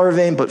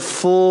starving, but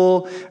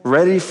full,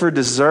 ready for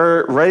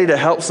dessert, ready to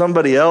help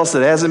somebody else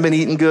that hasn't been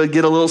eating good,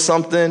 get a little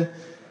something.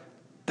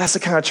 That's the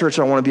kind of church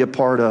I want to be a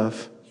part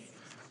of.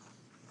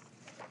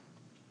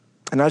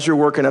 And as you're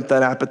working up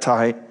that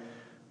appetite,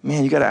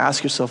 man, you got to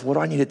ask yourself, what do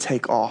I need to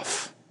take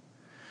off?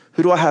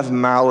 Who do I have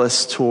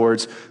malice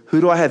towards? Who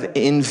do I have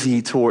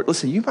envy toward?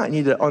 Listen, you might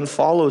need to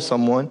unfollow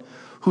someone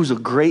who's a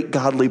great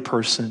godly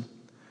person.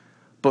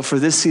 But for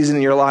this season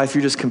in your life,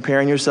 you're just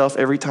comparing yourself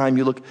every time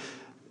you look.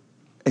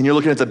 And you're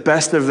looking at the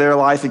best of their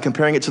life and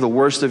comparing it to the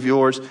worst of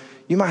yours,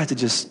 you might have to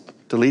just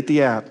delete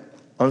the app,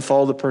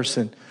 unfollow the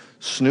person,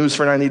 snooze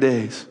for 90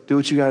 days. Do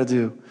what you got to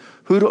do.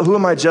 Who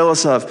am I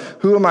jealous of?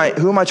 Who am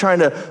I trying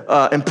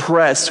to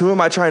impress? Who am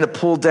I trying to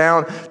pull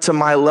down to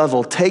my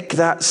level? Take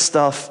that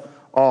stuff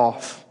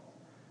off.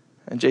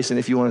 And Jason,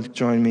 if you want to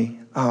join me,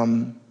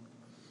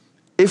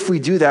 if we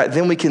do that,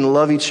 then we can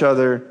love each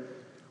other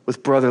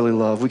with brotherly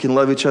love. We can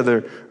love each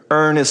other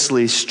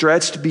earnestly,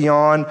 stretched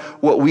beyond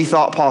what we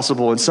thought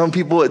possible. And some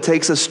people, it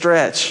takes a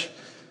stretch,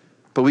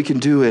 but we can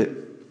do it.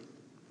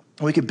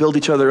 We can build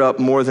each other up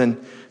more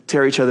than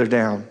tear each other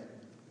down.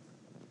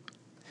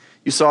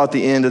 You saw at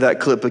the end of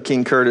that clip of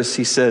King Curtis,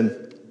 he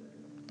said,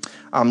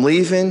 I'm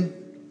leaving.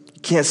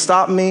 You can't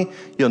stop me.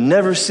 You'll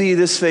never see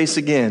this face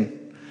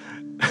again.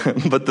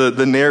 But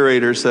the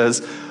narrator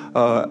says,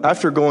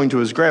 after going to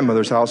his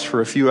grandmother's house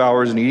for a few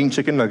hours and eating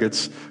chicken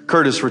nuggets,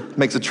 Curtis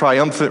makes a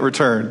triumphant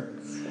return.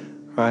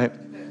 right?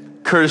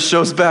 Curtis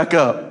shows back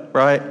up,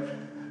 right?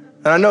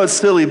 And I know it's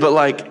silly, but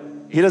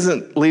like, he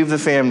doesn't leave the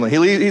family.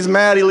 He's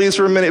mad, he leaves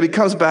for a minute, he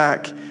comes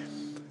back.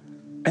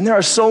 And there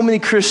are so many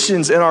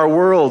Christians in our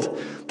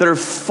world that are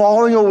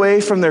falling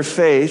away from their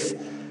faith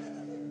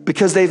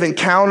because they've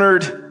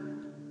encountered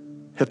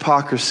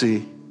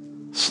hypocrisy,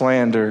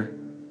 slander,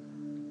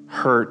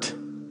 hurt,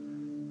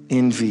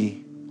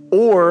 envy.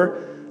 Or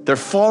they're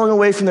falling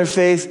away from their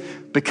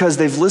faith because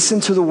they've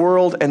listened to the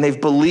world and they've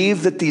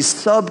believed that these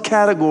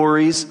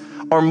subcategories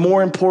are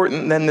more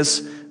important than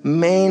this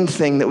main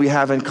thing that we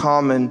have in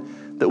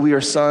common, that we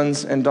are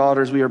sons and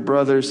daughters, we are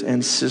brothers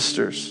and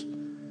sisters.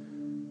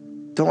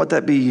 Don't let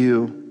that be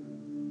you.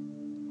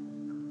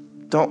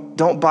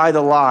 Don't buy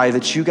the lie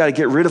that you got to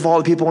get rid of all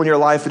the people in your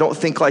life who don't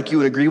think like you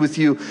and agree with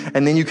you,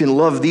 and then you can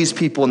love these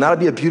people, and that'll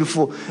be a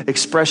beautiful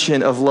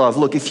expression of love.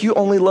 Look, if you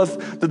only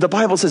love, the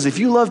Bible says, if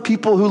you love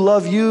people who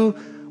love you,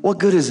 what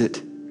good is it?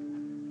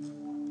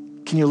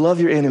 Can you love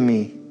your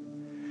enemy?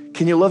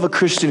 Can you love a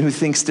Christian who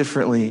thinks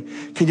differently?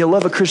 Can you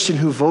love a Christian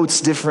who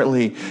votes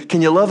differently?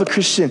 Can you love a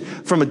Christian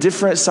from a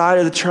different side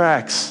of the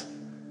tracks?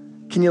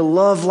 Can you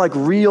love like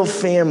real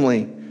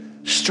family,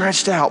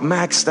 stretched out,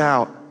 maxed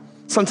out?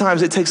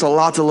 Sometimes it takes a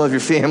lot to love your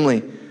family.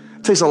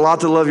 It takes a lot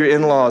to love your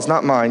in-laws,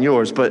 not mine,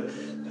 yours, but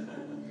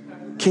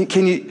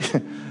can you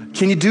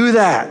do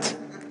that?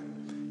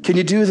 Can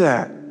you do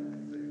that?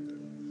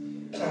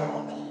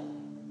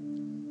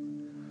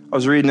 I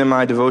was reading in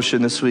my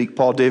devotion this week,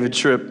 Paul David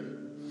Tripp,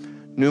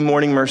 New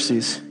Morning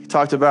Mercies. He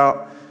talked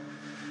about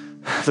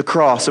the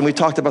cross, and we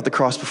talked about the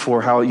cross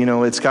before, how,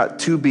 it's got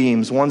two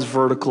beams. One's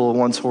vertical,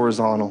 one's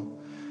horizontal.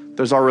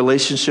 There's our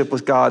relationship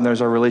with God, and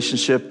there's our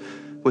relationship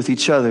with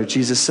each other.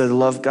 Jesus said,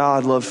 love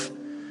God, love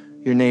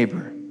your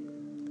neighbor.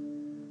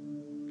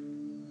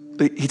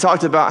 But he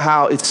talked about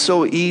how it's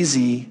so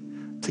easy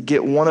to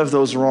get one of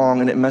those wrong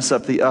and it mess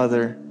up the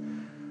other.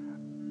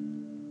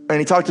 And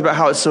he talked about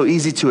how it's so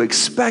easy to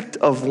expect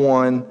of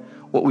one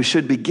what we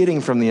should be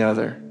getting from the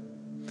other.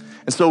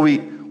 And so we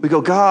go,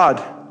 God,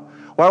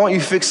 why won't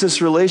you fix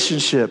this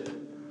relationship?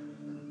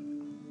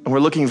 And we're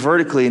looking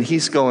vertically, and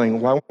he's going,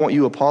 why won't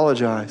you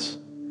apologize?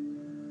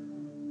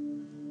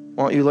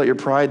 Why don't you let your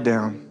pride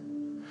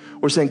down?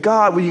 We're saying,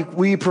 God,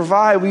 will you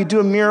provide? Will you do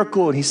a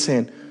miracle? And he's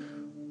saying,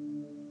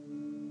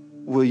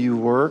 will you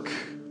work?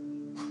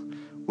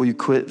 Will you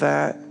quit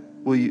that?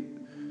 Will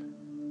you?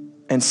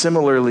 And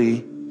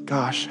similarly,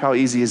 gosh, how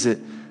easy is it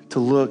to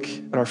look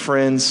at our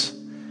friends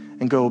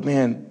and go,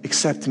 man,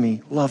 accept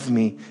me, love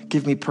me,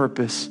 give me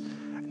purpose.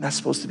 And that's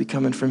supposed to be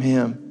coming from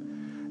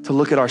him. To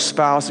look at our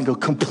spouse and go,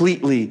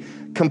 complete me,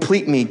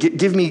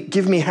 give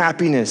me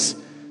happiness,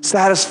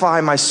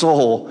 satisfy my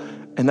soul.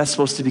 And that's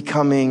supposed to be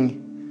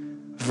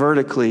coming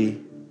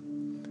vertically.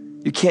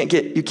 You can't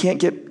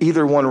get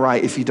either one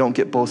right if you don't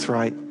get both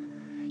right.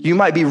 You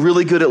might be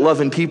really good at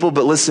loving people,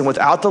 but listen,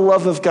 without the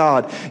love of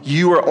God,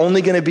 you are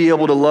only going to be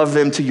able to love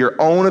them to your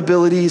own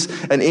abilities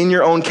and in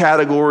your own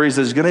categories.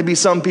 There's going to be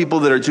some people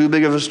that are too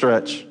big of a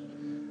stretch.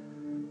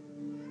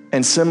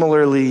 And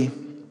similarly,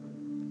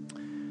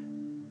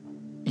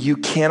 you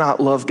cannot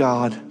love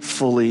God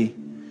fully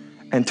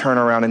and turn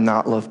around and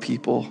not love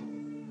people.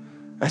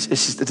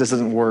 It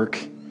doesn't work.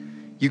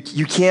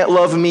 You can't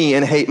love me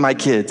and hate my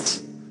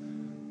kids.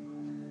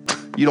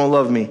 You don't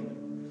love me.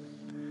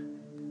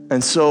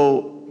 And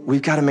so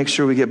we've got to make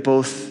sure we get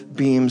both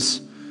beams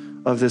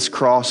of this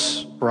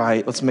cross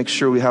right. Let's make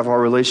sure we have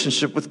our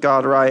relationship with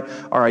God right,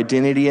 our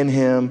identity in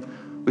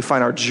him. We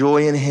find our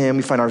joy in him.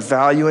 We find our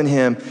value in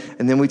him.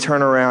 And then we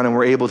turn around and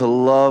we're able to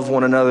love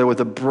one another with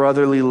a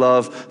brotherly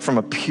love from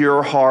a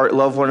pure heart,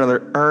 love one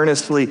another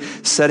earnestly,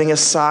 setting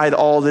aside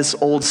all this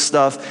old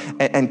stuff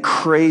and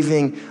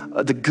craving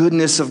the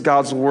goodness of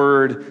God's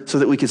word so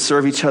that we could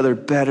serve each other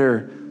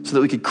better, so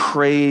that we could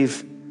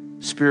crave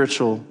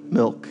spiritual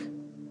milk.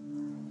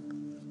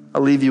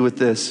 I'll leave you with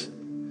this.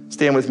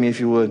 Stand with me if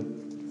you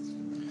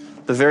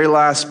would. The very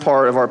last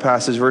part of our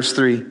passage, verse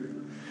 3.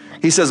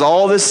 He says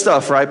all this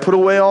stuff, right? Put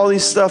away all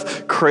these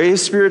stuff, crave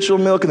spiritual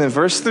milk. And then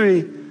verse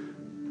 3,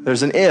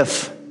 there's an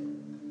if.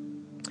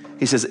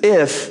 He says,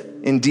 if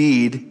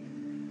indeed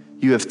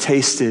you have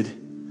tasted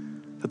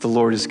that the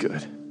Lord is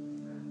good.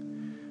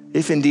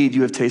 If indeed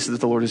you have tasted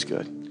that the Lord is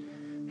good.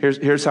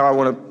 Here's how I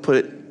want to put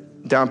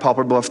it down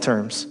Poplar Bluff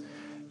terms.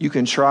 You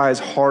can try as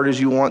hard as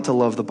you want to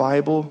love the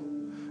Bible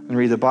and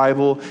read the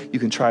Bible. You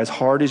can try as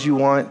hard as you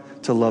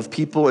want to love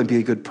people and be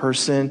a good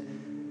person.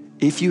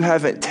 If you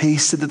haven't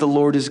tasted that the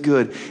Lord is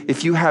good,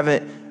 if you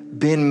haven't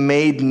been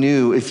made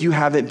new, if you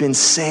haven't been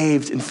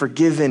saved and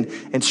forgiven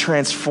and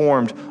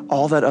transformed,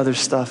 all that other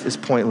stuff is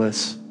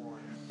pointless.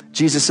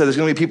 Jesus said there's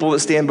going to be people that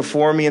stand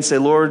before me and say,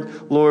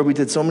 Lord, Lord, we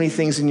did so many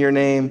things in your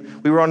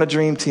name. We were on a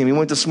dream team. We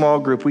went to small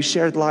group. We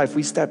shared life.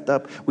 We stepped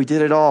up. We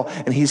did it all.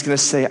 And he's going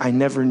to say, I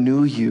never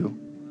knew you.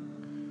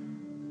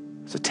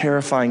 It's a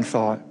terrifying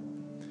thought.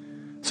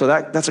 So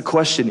that's a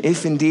question.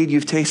 If indeed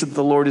you've tasted that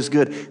the Lord is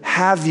good,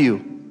 have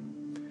you?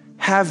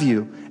 Have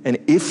you? And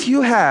if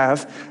you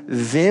have,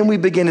 then we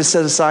begin to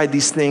set aside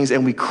these things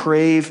and we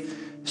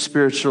crave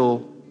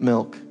spiritual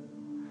milk.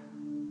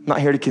 I'm not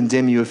here to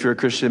condemn you if you're a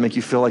Christian, make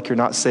you feel like you're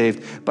not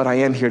saved, but I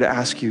am here to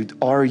ask you,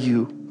 are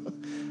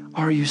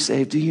you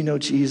saved? Do you know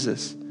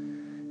Jesus?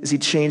 Is he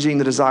changing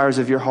the desires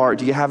of your heart?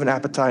 Do you have an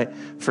appetite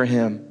for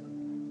him?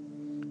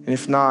 And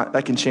if not,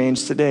 that can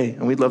change today.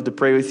 And we'd love to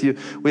pray with you.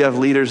 We have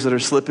leaders that are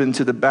slipping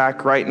to the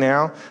back right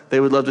now. They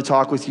would love to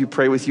talk with you,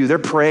 pray with you. They're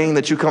praying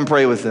that you come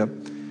pray with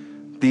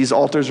them. These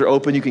altars are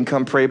open. You can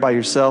come pray by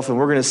yourself. And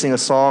we're going to sing a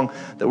song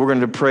that we're going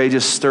to pray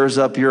just stirs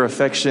up your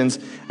affections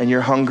and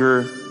your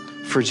hunger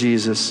for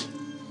Jesus.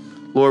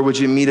 Lord, would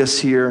you meet us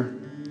here?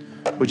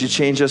 Would you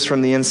change us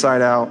from the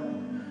inside out?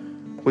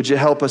 Would you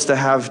help us to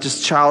have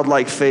just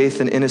childlike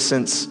faith and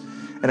innocence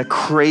and a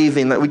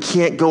craving that we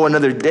can't go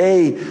another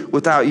day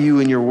without you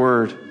and your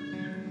word?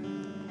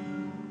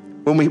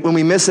 When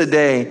we miss a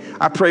day,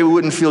 I pray we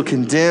wouldn't feel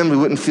condemned, we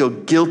wouldn't feel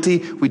guilty,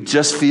 we'd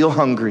just feel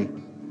hungry.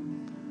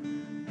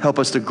 Help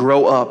us to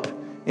grow up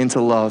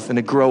into love and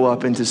to grow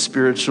up into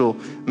spiritual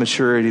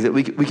maturity, that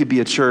we could be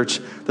a church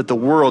that the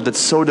world that's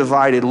so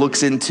divided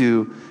looks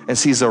into and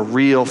sees a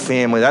real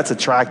family. That's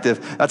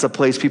attractive. That's a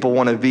place people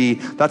want to be.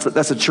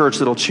 That's a church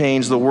that'll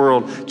change the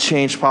world,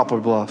 change Poplar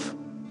Bluff.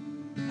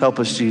 Help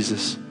us,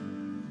 Jesus.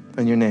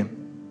 In your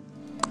name,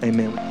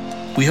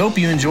 amen. We hope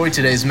you enjoyed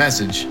today's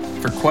message.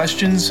 For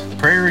questions,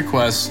 prayer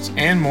requests,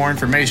 and more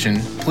information,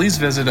 please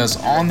visit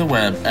us on the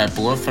web at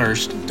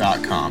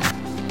blowthirst.com.